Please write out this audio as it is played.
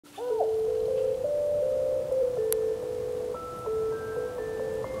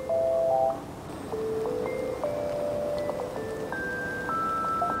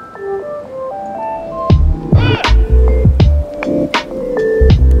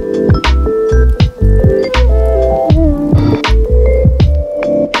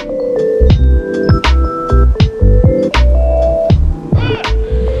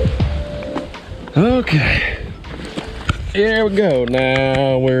we go.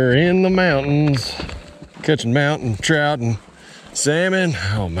 Now we're in the mountains, catching mountain trout and salmon.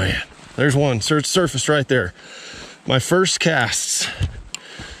 Oh man, there's one surface right there. My first casts.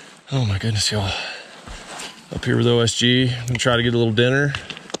 Oh my goodness, y'all. Up here with OSG, I'm gonna try to get a little dinner.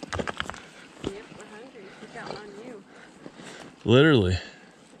 Yep, we're hungry. We got on you. Literally.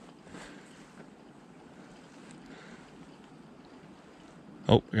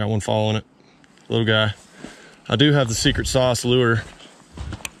 Oh, I got one following it. Little guy. I do have the secret sauce lure.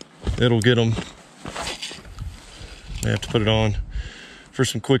 It'll get them. May have to put it on for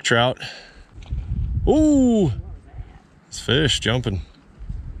some quick trout. Ooh! It's fish jumping.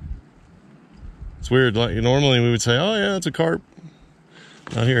 It's weird. Like normally we would say, oh yeah, it's a carp.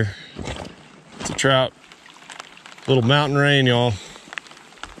 Not here. It's a trout. Little mountain rain, y'all.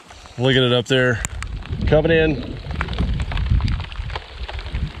 Look at it up there. Coming in.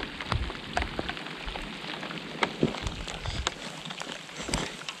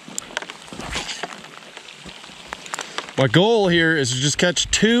 My goal here is to just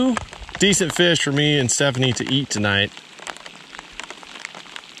catch 2 decent fish for me and Stephanie to eat tonight.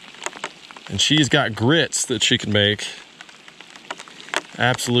 And she's got grits that she can make.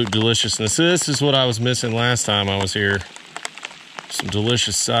 Absolute deliciousness. This is what I was missing last time I was here. Some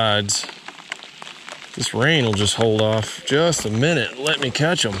delicious sides. This rain will just hold off just a minute. Let me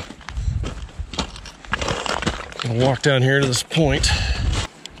catch them. I'll walk down here to this point.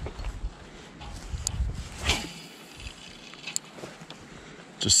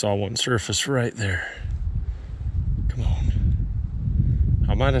 Just saw one surface right there. Come on.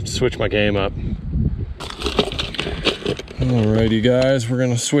 I might have to switch my game up. Alrighty guys, we're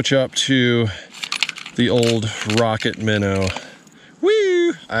gonna switch up to the old rocket minnow.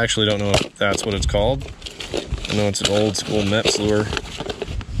 Woo! I actually don't know if that's what it's called. I know it's an old school Mets lure.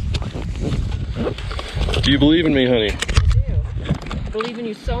 Do you believe in me, honey? I do. I believe in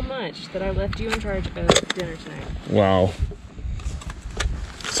you so much that I left you in charge of dinner tonight. Wow.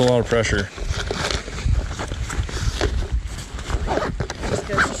 It's a lot of pressure. Just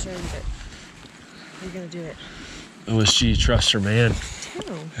goes to show you that you're gonna do it. OSG trusts her man.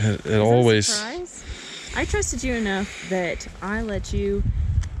 It always. Surprise? I trusted you enough that I let you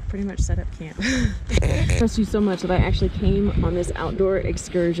pretty much set up camp. I trust you so much that I actually came on this outdoor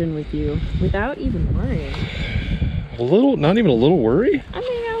excursion with you without even worrying. A little, not even a little worry? I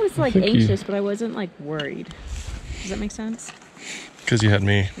mean, I was like anxious, but I wasn't like worried. Does that make sense? Because you had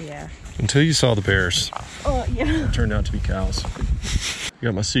me. Yeah. Until you saw the bears. Oh, yeah. It turned out to be cows.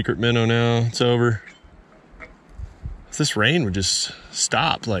 Got my secret minnow now. It's over. If this rain would just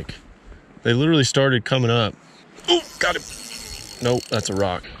stop, like, they literally started coming up. Oh, got it. Nope, that's a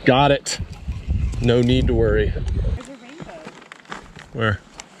rock. Got it. No need to worry. There's a rainbow. Where?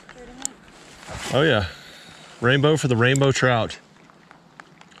 Oh, yeah. Rainbow for the rainbow trout.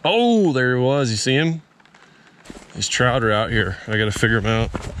 Oh, there he was. You see him? These trout are out here. I gotta figure them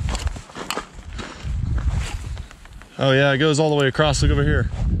out. Oh yeah, it goes all the way across. Look over here.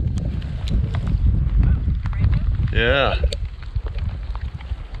 Yeah.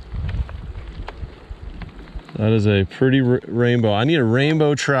 That is a pretty rainbow. I need a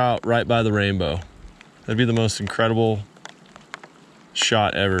rainbow trout right by the rainbow. That'd be the most incredible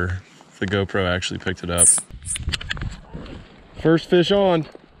shot ever if the GoPro actually picked it up. First fish on.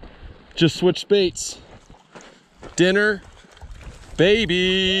 Just switched baits. Dinner,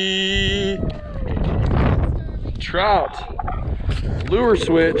 baby. Trout. Lure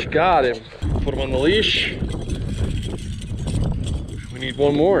switch, got him. Put him on the leash. We need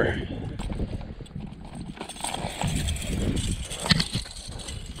one more.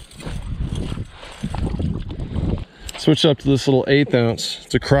 Switched up to this little 1/8 ounce.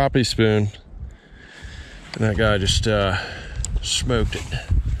 It's a crappie spoon. And that guy just smoked it.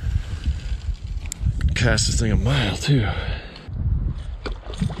 Cast this thing a mile too.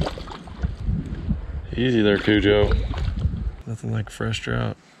 Easy there, Cujo. Nothing like fresh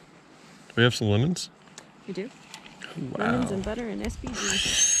trout. Do we have some lemons? You do? Wow. Lemons and butter and SPG.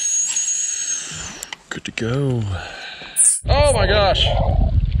 Good to go. Oh my gosh.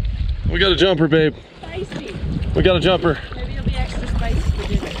 We got a jumper, babe. Spicy. We got a jumper. Maybe it'll be extra spicy for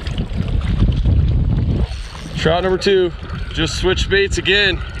dinner. Trout number 2. Just switched baits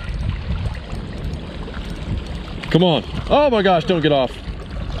again. Come on. Oh my gosh, don't get off.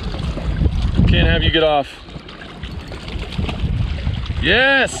 Can't have you get off.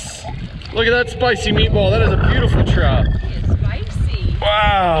 Yes! Look at that spicy meatball. That is a beautiful trout. It's spicy.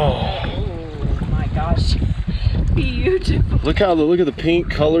 Wow. Oh my gosh. Beautiful. Look at the pink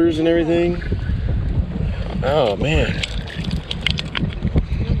colors and everything. Oh man.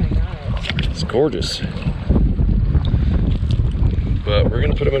 Oh my god. It's gorgeous. We're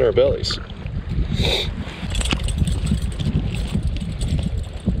gonna put them in our bellies.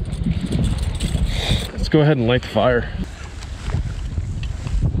 Let's go ahead and light the fire.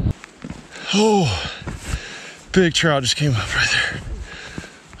 Oh, big trout just came up right there.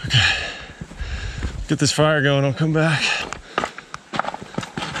 Okay, get this fire going, I'll come back.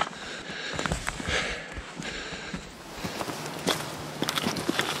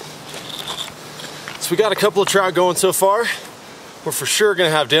 So we got a couple of trout going so far. We're for sure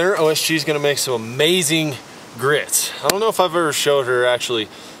gonna have dinner. OSG's gonna make some amazing grits. I don't know if I've ever showed her actually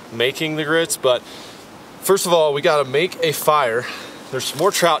making the grits, but first of all, we gotta make a fire. There's some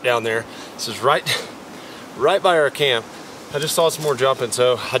more trout down there. This is right by our camp. I just saw some more jumping,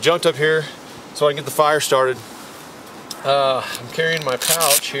 so I jumped up here so I can get the fire started. I'm carrying my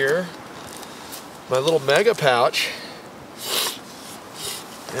pouch here, my little mega pouch,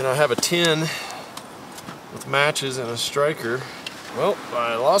 and I have a tin with matches and a striker. Well,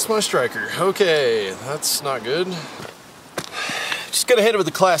 I lost my striker. Okay, that's not good. Just gonna hit it with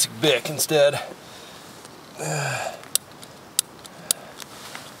the classic Bic instead.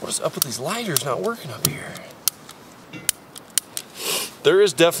 What is up with these lighters not working up here? There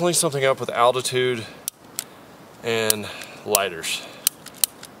is definitely something up with altitude and lighters.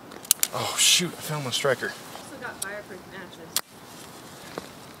 Oh shoot, I found my striker. Also got fireproof matches.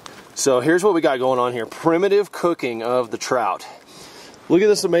 So here's what we got going on here. Primitive cooking of the trout. Look at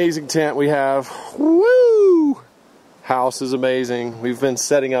this amazing tent we have. Woo! House is amazing. We've been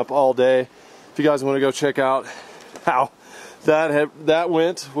setting up all day. If you guys want to go check out how that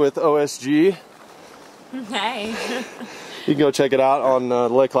went with OSG, Hey. you can go check it out on the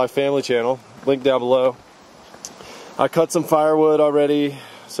Lake Life Family channel. Link down below. I cut some firewood already,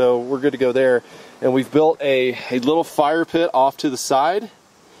 so we're good to go there. And we've built a little fire pit off to the side.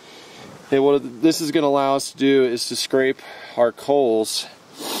 And what this is going to allow us to do is to scrape our coals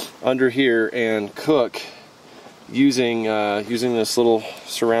under here and cook using this little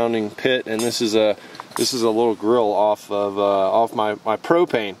surrounding pit. And this is a little grill off my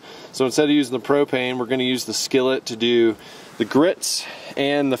propane. So instead of using the propane, we're going to use the skillet to do the grits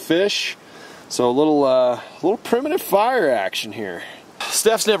and the fish. So a little primitive fire action here.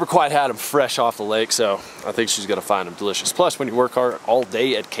 Steph's never quite had them fresh off the lake, so I think she's gonna find them delicious. Plus, when you work hard all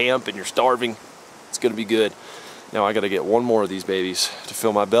day at camp and you're starving, it's gonna be good. Now I gotta get one more of these babies to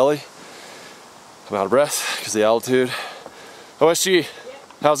fill my belly. I'm out of breath because of the altitude. OSG,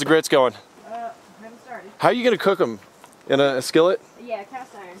 how's the grits going? Haven't started. How are you gonna cook them? In a skillet? Yeah,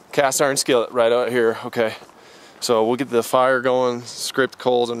 cast iron. Cast iron skillet right out here, okay. So we'll get the fire going, scrape the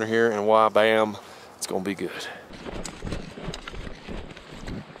coals under here, and wah bam, it's gonna be good.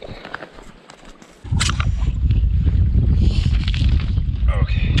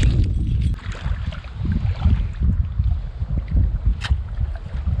 Okay.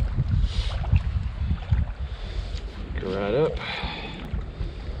 Go right up.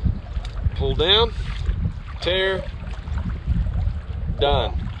 Pull down, tear,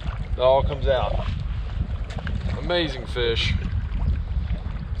 done. It all comes out. Amazing fish.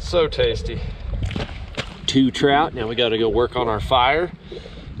 So tasty. 2 trout. Now we got to go work on our fire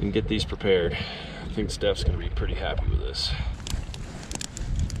and get these prepared. I think Steph's going to be pretty happy with this.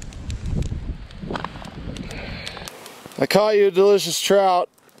 I caught you a delicious trout.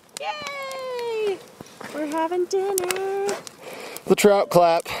 Yay! We're having dinner. The trout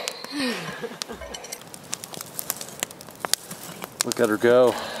clap. Look at her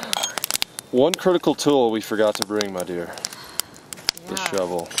go. One critical tool we forgot to bring, my dear. The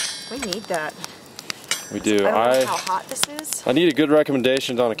shovel. We need that. We do. I don't know how hot this is. I need a good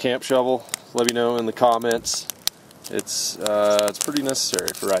recommendation on a camp shovel. Let me know in the comments. It's pretty necessary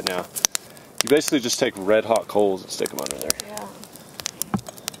for right now. You basically just take red hot coals and stick them under there. Yeah.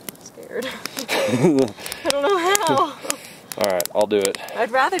 I'm scared. I don't know how. Alright, I'll do it.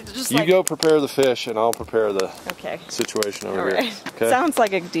 I'd rather just You go prepare the fish and I'll prepare the okay. situation over All here. right. Okay? Sounds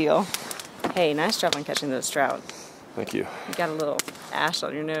like a deal. Hey, nice job on catching those trout. Thank you. You got a little ash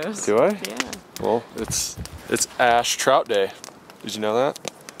on your nose. Do I? Yeah. Well, it's Ash Trout Day. Did you know that?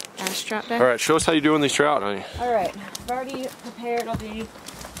 Ash trout day? Alright, show us how you're doing these trout, honey. Alright, I've already prepared all the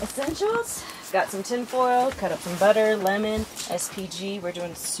essentials. Got some tin foil, cut up some butter, lemon, SPG. We're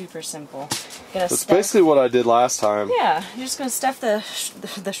doing super simple. That's basically what I did last time. Yeah, you're just gonna stuff the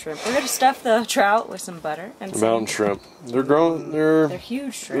shrimp. We're gonna stuff the trout with some butter and some Mountain shrimp. They're growing. They're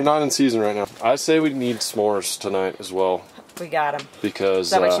huge shrimp. They're not in season right now. I say we need s'mores tonight as well. We got them. Because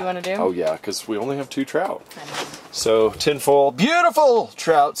is that what you want to do? Oh yeah, because we only have 2 trout. So tinfoil, beautiful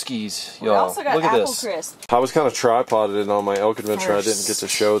trout skis, y'all. We also got Look at apple this. crisp. I was kind of tripoded on my elk adventure. I didn't get to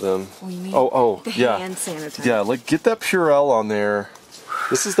show them. We need the yeah, hand sanitizer. yeah. Like get that Purell on there.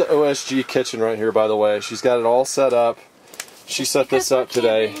 This is the OSG kitchen right here, by the way. She's got it all set up. She set this up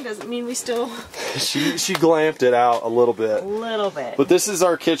today. Doesn't mean we still. she glamped it out a little bit. A little bit. But this is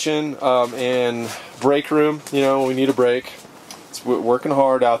our kitchen and break room. You know, we need a break. It's working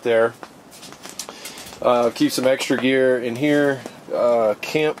hard out there. Keep some extra gear in here.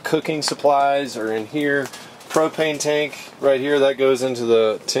 Camp cooking supplies are in here. Propane tank right here, that goes into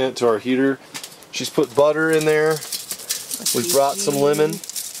the tent to our heater. She's put butter in there. We brought some lemon.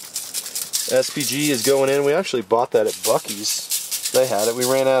 SPG is going in. We actually bought that at Buc-ee's. They had it. We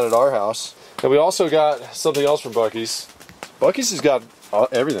ran out at our house. And we also got something else from Buc-ee's. Buc-ee's has got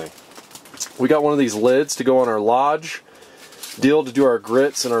everything. We got one of these lids to go on our lodge deal to do our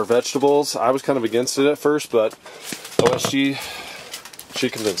grits and our vegetables. I was kind of against it at first, but OSG, she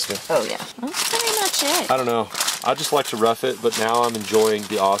convinced me. Oh yeah. That's pretty much it. I don't know. I just like to rough it, but now I'm enjoying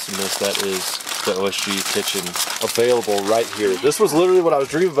the awesomeness that is the OSG kitchen available right here. This was literally what I was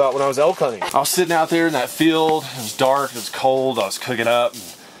dreaming about when I was elk hunting. I was sitting out there in that field. It was dark, it was cold, I was cooking up. And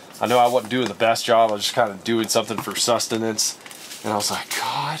I know I wasn't doing the best job. I was just kind of doing something for sustenance. And I was like,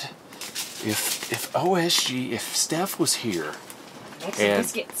 God, if OSG, if Steph was here, and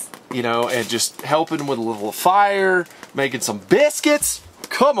biscuits, you know, and just helping with a little fire, making some biscuits.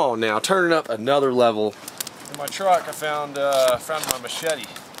 Come on now, turning up another level. In my truck, I found my machete,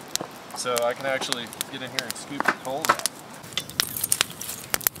 so I can actually get in here and scoop the coals out.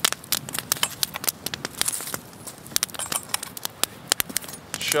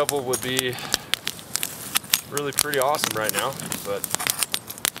 Shovel would be really pretty awesome right now, but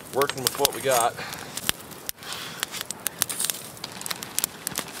working with what we got.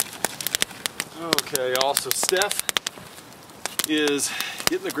 Okay, also Steph is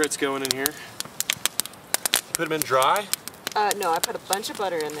getting the grits going in here. Put them in dry? No, I put a bunch of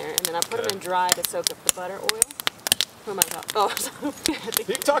butter in there, and then I put them in dry to soak up the butter oil. Who am I talking? Oh, you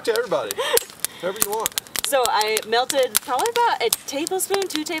can talk to everybody, whoever you want. So I melted probably about a tablespoon,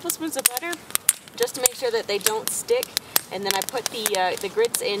 2 tablespoons of butter, just to make sure that they don't stick. And then I put the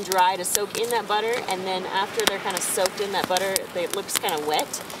grits in dry to soak in that butter, and then after they're kind of soaked in that butter, it looks kind of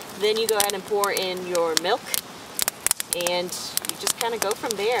wet. Then you go ahead and pour in your milk, and you just kind of go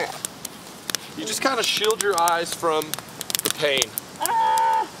from there. You just kind of shield your eyes from the pain.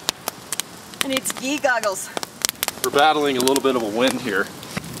 Ah! I need ski goggles. We're battling a little bit of a wind here.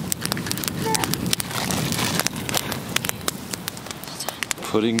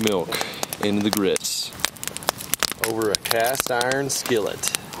 Putting milk into the grits over a cast iron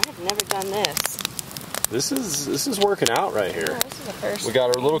skillet. I have never done this. This is working out right here. Yeah, this is the first. We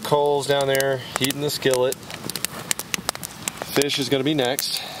got our little coals down there heating the skillet. Fish is going to be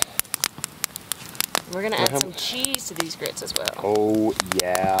next. We're going to add some cheese to these grits as well. Oh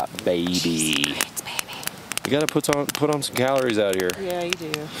yeah, baby. Cheesy grits, baby. You got to put on some calories out here. Yeah, you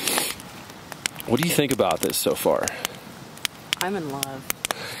do. What do you think about this so far? I'm in love.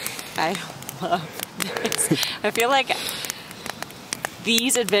 I love this. I feel like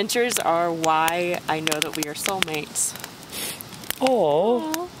these adventures are why I know that we are soulmates.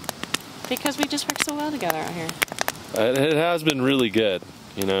 Oh, because we just work so well together out here. It has been really good.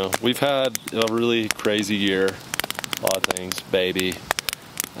 You know, we've had a really crazy year. A lot of things, baby.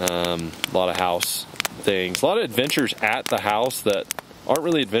 A lot of house things. A lot of adventures at the house that aren't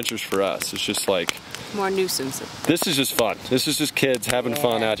really adventures for us. It's just like more nuisance. This is just fun. This is just kids having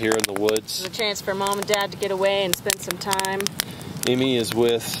fun out here in the woods. It's a chance for mom and dad to get away and spend some time. Amy is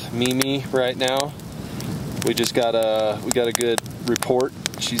with Mimi right now. We just got we got a good report.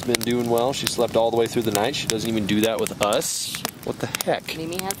 She's been doing well. She slept all the way through the night. She doesn't even do that with us. What the heck?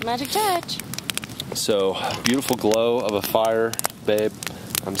 Mimi has the magic touch. So, beautiful glow of a fire, babe.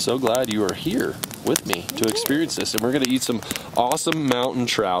 I'm so glad you are here with me to experience this. And we're going to eat some awesome mountain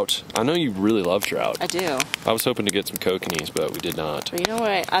trout. I know you really love trout. I do. I was hoping to get some kokanee, but we did not. But you know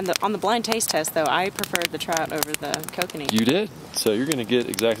what? On the blind taste test, though, I preferred the trout over the kokanee. You did. So you're going to get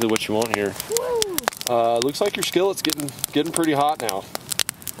exactly what you want here. Woo! Looks like your skillet's getting pretty hot now.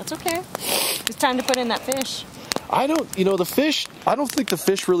 That's okay. It's time to put in that fish. I don't think the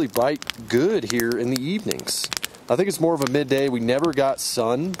fish really bite good here in the evenings. I think it's more of a midday. We never got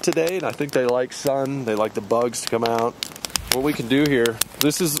sun today, and I think they like sun. They like the bugs to come out. What we can do here,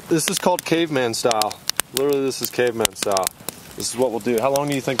 this is called caveman style. Literally, this is caveman style. This is what we'll do. How long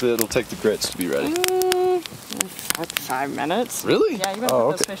do you think that it'll take the grits to be ready? Like 5 minutes. Really? Yeah, you better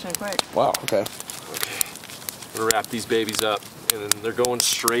put those fish in quick. Wow, okay. Okay. I'm gonna wrap these babies up, and then they're going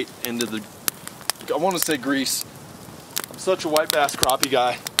straight into the, I want to say grease. I'm such a white bass crappie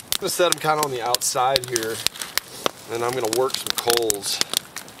guy. I'm gonna set them kind of on the outside here, and I'm gonna work some coals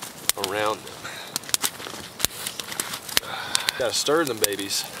around them. Gotta stir them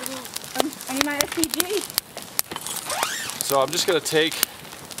babies. I need my SPG. So I'm just gonna take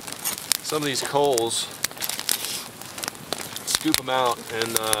some of these coals, scoop them out,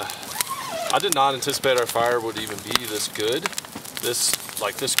 and I did not anticipate our fire would even be this good, this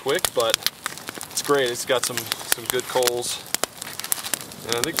quick, but it's great. It's got some good coals,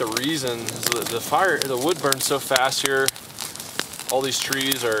 and I think the reason is the wood burns so fast here. All these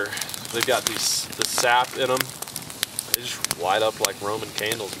trees they've got the sap in them. They just light up like Roman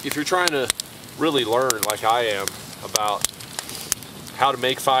candles. If you're trying to really learn, like I am, about how to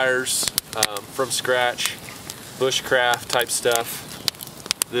make fires from scratch, bushcraft type stuff,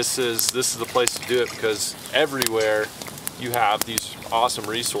 this is the place to do it, because everywhere you have these awesome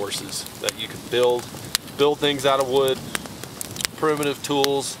resources that you can build things out of wood, primitive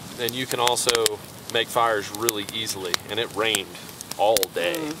tools, and you can also make fires really easily. And it rained all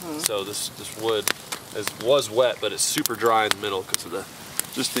day, so this wood was wet, but it's super dry in the middle because of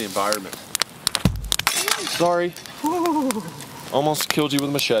just the environment. Sorry. Almost killed you with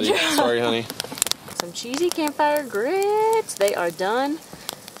a machete. Yeah. Sorry, honey. Some cheesy campfire grits. They are done.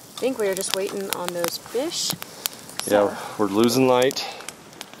 I think we are just waiting on those fish. So. Yeah, we're losing light.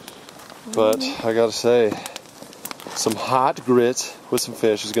 But I gotta say, some hot grits with some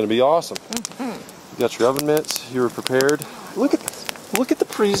fish is gonna be awesome. You got your oven mitts. You were prepared. Look at the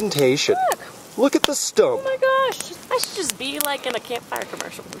presentation. Look at the stump. Oh my gosh. I should just be like in a campfire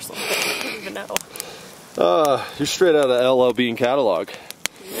commercial or something. I don't even know. You're straight out of the LL Bean catalog.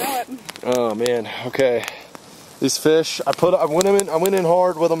 You know it. Oh man, okay. These fish, I went in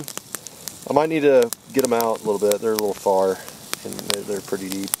hard with them. I might need to get them out a little bit. They're a little far, and they're pretty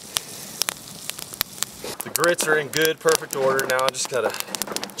deep. The grits are in good, perfect order. Now I just gotta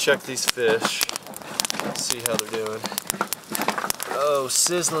check these fish, see how they're doing. Oh,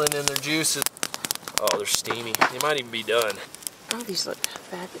 sizzling in their juices. Oh, they're steamy. They might even be done. Oh, these look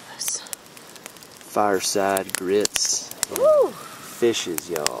fabulous. Fireside grits. Woo! Fishes,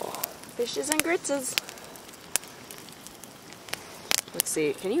 y'all. Fishes and gritses. Let's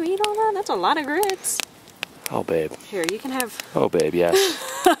see. Can you eat all that? That's a lot of grits. Oh, babe. Here, you can have... Oh, babe,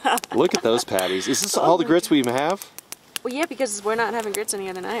 yes. Look at those patties. Is this all the grits we even have? Well, yeah, because we're not having grits any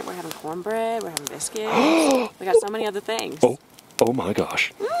other night. We're having cornbread. We're having biscuits. We got so many other things. Oh my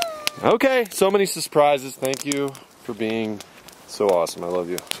gosh. Okay, so many surprises. Thank you for being so awesome. I love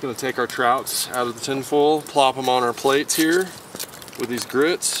you. Just gonna take our trouts out of the tinfoil, plop them on our plates here with these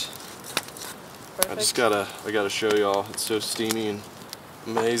grits. Perfect. I gotta show y'all. It's so steamy and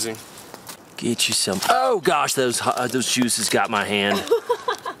amazing. Get you some. Oh gosh, those juices got my hand.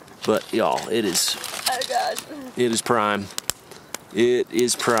 But y'all, it is. Oh gosh. It is prime. It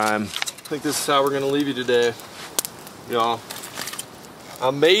is prime. I think this is how we're gonna leave you today, y'all.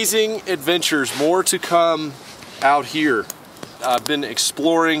 Amazing adventures, more to come out here. I've been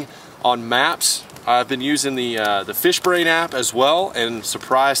exploring on maps. I've been using the FishBrain app as well, and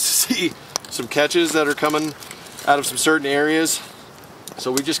surprised to see some catches that are coming out of some certain areas.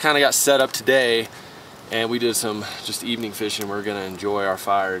 So we just kind of got set up today, and we did some just evening fishing. We're gonna enjoy our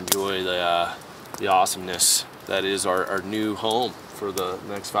fire, enjoy the awesomeness that is our new home for the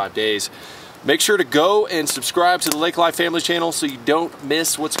next 5 days. Make sure to go and subscribe to the Lake Life Family channel so you don't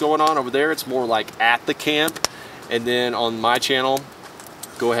miss what's going on over there. It's more like at the camp. And then on my channel,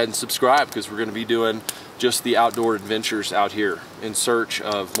 go ahead and subscribe, because we're going to be doing just the outdoor adventures out here in search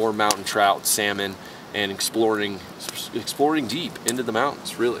of more mountain trout, salmon, and exploring deep into the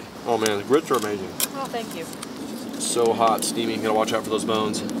mountains, really. Oh man, the grits are amazing. Oh, thank you. So hot, steamy. Gotta watch out for those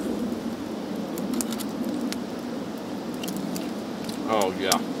bones. Oh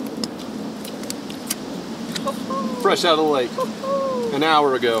yeah. Fresh out of the lake, an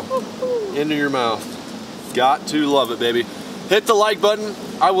hour ago, into your mouth. Got to love it, baby. Hit the like button.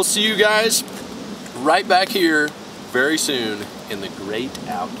 I will see you guys right back here very soon in the great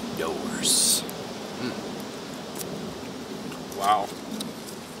outdoors. Wow.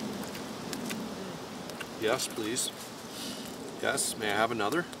 Yes, please. Yes, may I have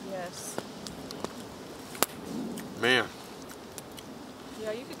another? Yes. Man.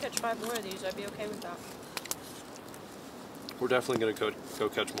 Yeah, you could catch 5 more of these. I'd be okay with that. We're definitely going to go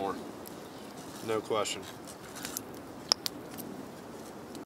catch more. No question.